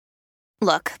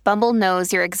Look, Bumble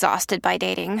knows you're exhausted by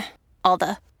dating. All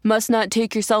the, must not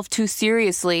take yourself too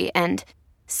seriously, and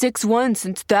 6'1"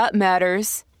 since that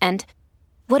matters, and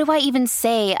what do I even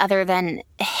say other than,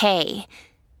 hey?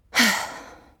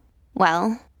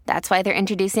 Well, that's why they're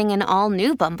introducing an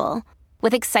all-new Bumble,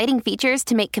 with exciting features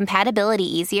to make compatibility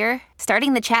easier,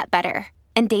 starting the chat better,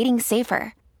 and dating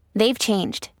safer. They've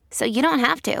changed, so you don't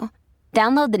have to.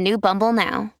 Download the new Bumble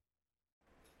now.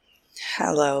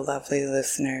 Hello, lovely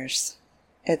listeners.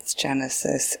 It's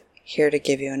Genesis, here to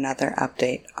give you another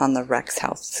update on the Rex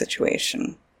health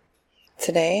situation.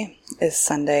 Today is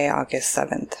Sunday, August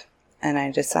 7th, and I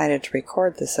decided to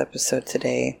record this episode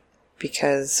today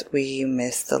because we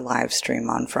missed the live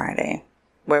stream on Friday,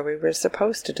 where we were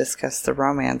supposed to discuss the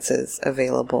romances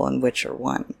available in Witcher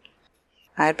 1.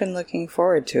 I had been looking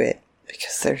forward to it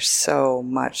because there's so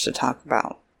much to talk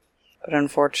about, but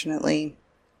unfortunately,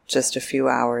 just a few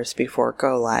hours before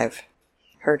go live,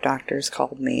 her doctors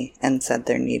called me and said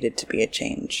there needed to be a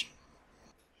change.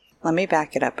 Let me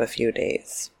back it up a few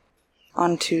days.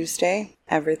 On Tuesday,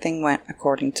 everything went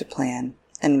according to plan,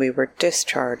 and we were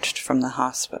discharged from the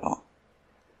hospital.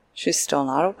 She's still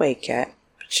not awake yet,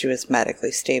 but she was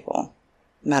medically stable.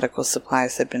 Medical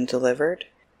supplies had been delivered.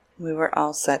 We were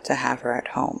all set to have her at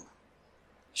home.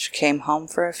 She came home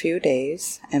for a few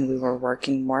days, and we were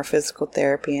working more physical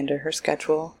therapy into her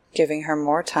schedule, giving her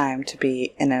more time to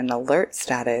be in an alert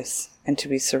status and to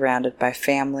be surrounded by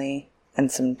family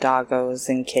and some doggos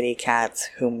and kitty cats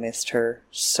who missed her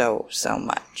so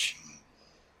much.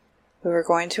 We were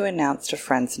going to announce to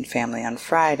friends and family on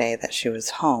Friday that she was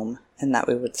home and that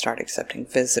we would start accepting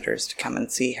visitors to come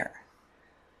and see her.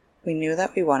 We knew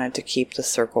that we wanted to keep the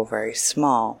circle very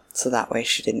small so that way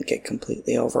she didn't get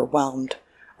completely overwhelmed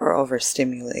or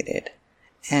overstimulated,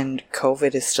 and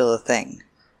COVID is still a thing.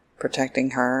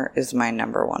 Protecting her is my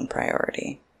number one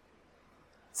priority.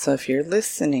 So if you're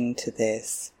listening to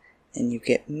this and you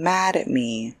get mad at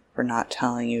me for not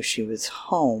telling you she was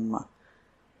home,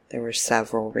 there were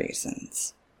several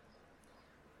reasons.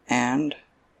 And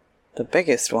the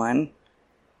biggest one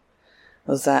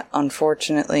was that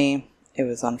unfortunately it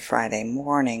was on Friday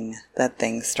morning that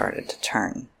things started to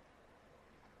turn.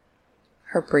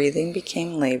 Her breathing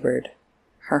became labored,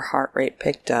 her heart rate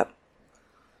picked up,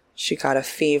 she got a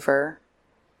fever,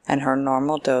 and her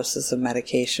normal doses of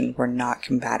medication were not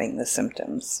combating the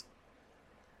symptoms.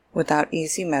 Without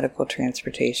easy medical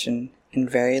transportation and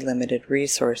very limited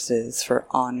resources for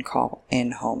on-call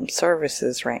in-home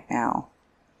services right now,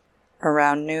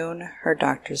 around noon, her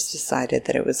doctors decided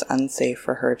that it was unsafe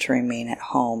for her to remain at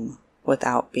home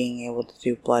without being able to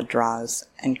do blood draws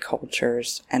and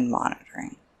cultures and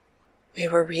monitoring. We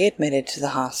were readmitted to the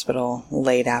hospital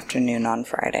late afternoon on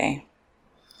Friday.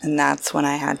 And that's when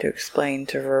I had to explain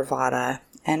to Vervada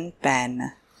and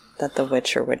Ben that The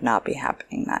Witcher would not be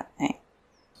happening that night.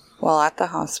 While at the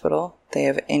hospital, they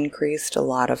have increased a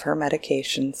lot of her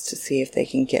medications to see if they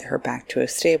can get her back to a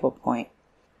stable point.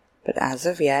 But as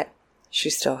of yet, she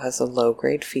still has a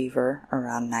low-grade fever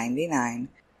around 99,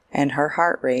 and her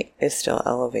heart rate is still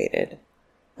elevated.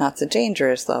 Not to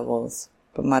dangerous levels,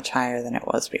 but much higher than it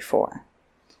was before.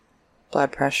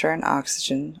 Blood pressure and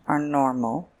oxygen are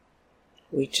normal.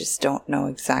 We just don't know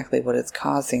exactly what is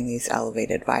causing these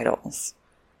elevated vitals.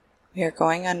 We are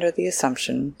going under the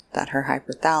assumption that her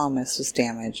hypothalamus was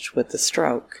damaged with the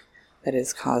stroke that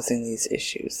is causing these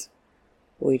issues.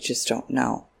 We just don't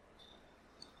know.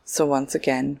 So once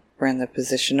again, we're in the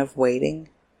position of waiting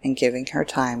and giving her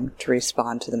time to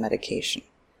respond to the medication.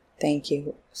 Thank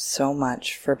you so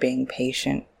much for being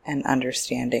patient and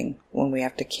understanding when we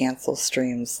have to cancel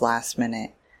streams last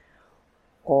minute,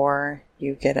 or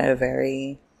you get a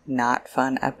very not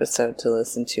fun episode to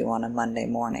listen to on a Monday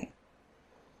morning.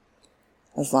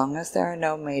 As long as there are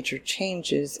no major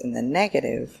changes in the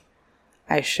negative,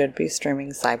 I should be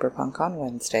streaming Cyberpunk on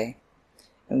Wednesday,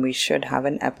 and we should have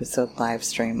an episode live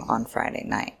stream on Friday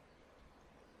night.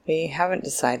 We haven't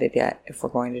decided yet if we're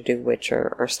going to do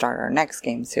Witcher or start our next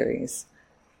game series,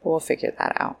 but we'll figure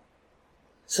that out.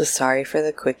 So sorry for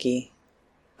the quickie,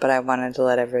 but I wanted to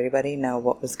let everybody know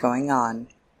what was going on,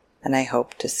 and I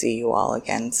hope to see you all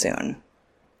again soon.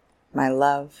 My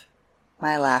love,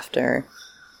 my laughter,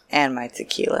 and my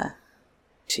tequila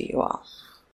to you all.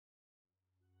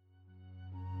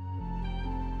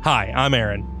 Hi, I'm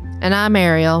Aaron. And I'm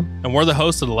Ariel. And we're the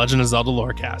hosts of the Legend of Zelda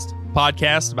Lorecast, a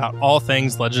podcast about all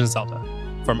things Legend of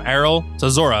Zelda, from Errol to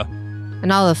Zora,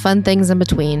 and all the fun things in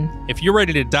between. If you're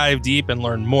ready to dive deep and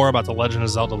learn more about the Legend of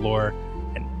Zelda lore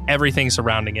and everything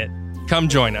surrounding it, come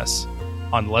join us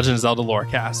on the Legend of Zelda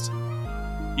Lorecast.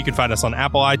 You can find us on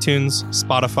Apple iTunes,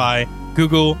 Spotify,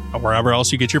 Google, or wherever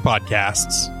else you get your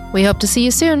podcasts. We hope to see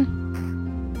you soon.